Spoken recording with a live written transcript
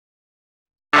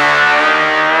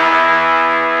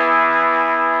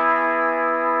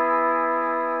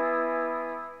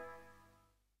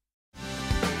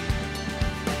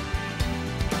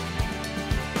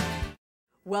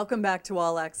Welcome back to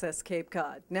All Access Cape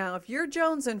Cod. Now, if you're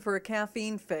jonesing for a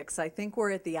caffeine fix, I think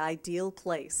we're at the ideal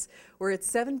place. We're at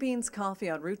 7 Beans Coffee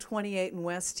on Route 28 in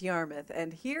West Yarmouth,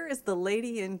 and here is the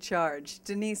lady in charge.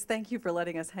 Denise, thank you for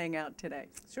letting us hang out today.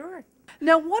 Sure.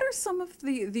 Now, what are some of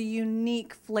the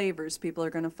unique flavors people are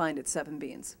going to find at 7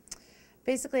 Beans?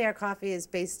 Basically, our coffee is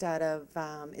based out of,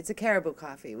 it's a Caribou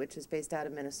coffee, which is based out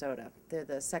of Minnesota. They're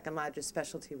the second largest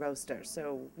specialty roaster,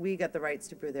 so we got the rights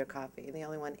to brew their coffee, the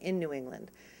only one in New England.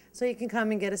 So you can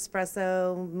come and get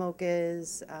espresso,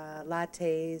 mochas,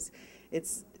 lattes.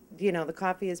 It's, you know, the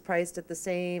coffee is priced at the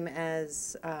same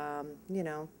as, you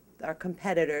know, our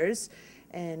competitors,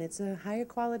 and it's a higher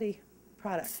quality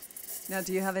product. Now,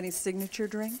 do you have any signature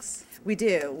drinks? We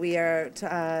do. We are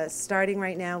starting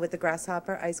right now with the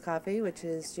Grasshopper iced coffee, which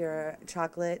is your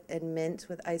chocolate and mint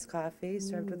with iced coffee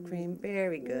served with cream.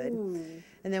 Very good.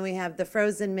 And then we have the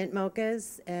frozen mint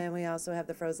mochas, and we also have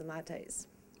the frozen lattes.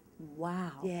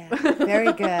 Wow. Yeah,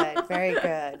 very good, very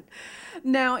good.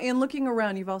 Now, in looking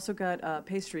around, you've also got a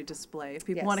pastry display. If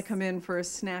people want to Yes. come in for a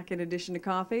snack in addition to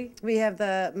coffee? We have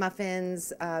the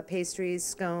muffins, pastries,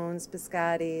 scones,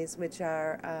 biscottis, which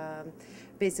are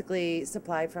basically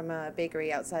supplied from a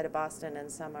bakery outside of Boston,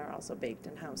 and some are also baked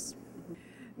in-house.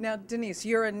 Now, Denise,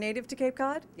 you're a native to Cape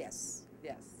Cod? Yes,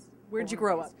 yes. Where'd you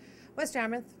Born and grow raised. up? West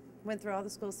Yarmouth. Went through all the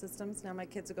school systems. Now my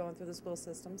kids are going through the school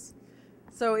systems.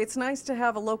 So it's nice to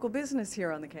have a local business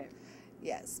here on the Cape.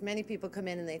 Yes, many people come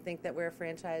in and they think that we're a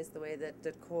franchise the way that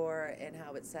decor and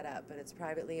how it's set up, but it's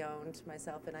privately owned.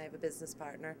 Myself and I have a business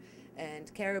partner,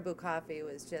 and Caribou Coffee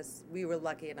was just, we were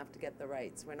lucky enough to get the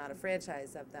rights. We're not a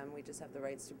franchise of them, we just have the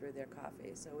rights to brew their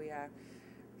coffee. So we are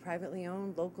privately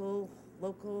owned,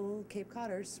 local Cape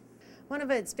Codders. One of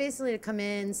it's basically to come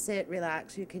in, sit,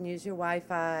 relax. You can use your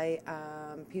Wi-Fi.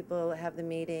 People have the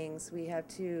meetings. We have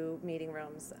 2 meeting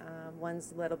rooms.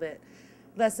 One's a little bit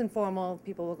less informal.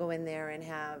 People will go in there and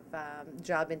have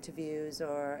job interviews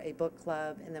or a book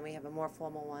club, and then we have a more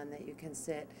formal one that you can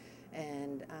sit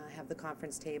and have the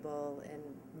conference table and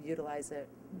utilize it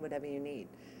whatever you need.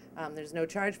 There's no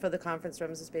charge for the conference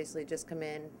rooms. It's basically just come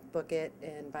in, book it,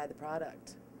 and buy the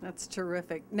product. That's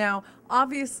terrific. Now,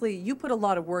 obviously, you put a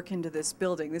lot of work into this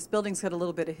building. This building's got a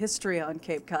little bit of history on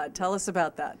Cape Cod. Tell us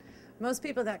about that. Most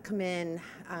people that come in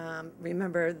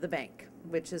remember the bank,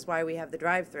 which is why we have the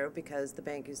drive-through, because the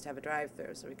bank used to have a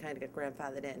drive-through, so we kind of get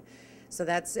grandfathered in. So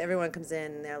that's, everyone comes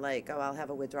in and they're like, oh, I'll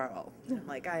have a withdrawal. I'm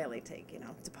like, I only take, you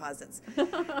know, deposits.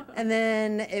 And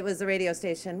then it was the radio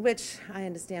station, which I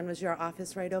understand was your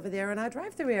office right over there in our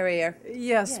drive-through area.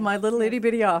 Yes, my little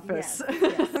itty-bitty office. Yes,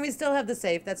 yes. And we still have the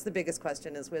safe. That's the biggest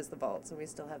question, is where's the vaults? And we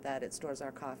still have that. It stores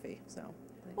our coffee, so.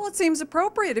 Well, it seems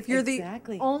appropriate. If you're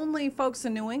Exactly. the only folks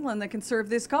in New England that can serve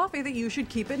this coffee, that you should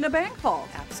keep it in a bank vault.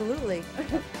 Absolutely.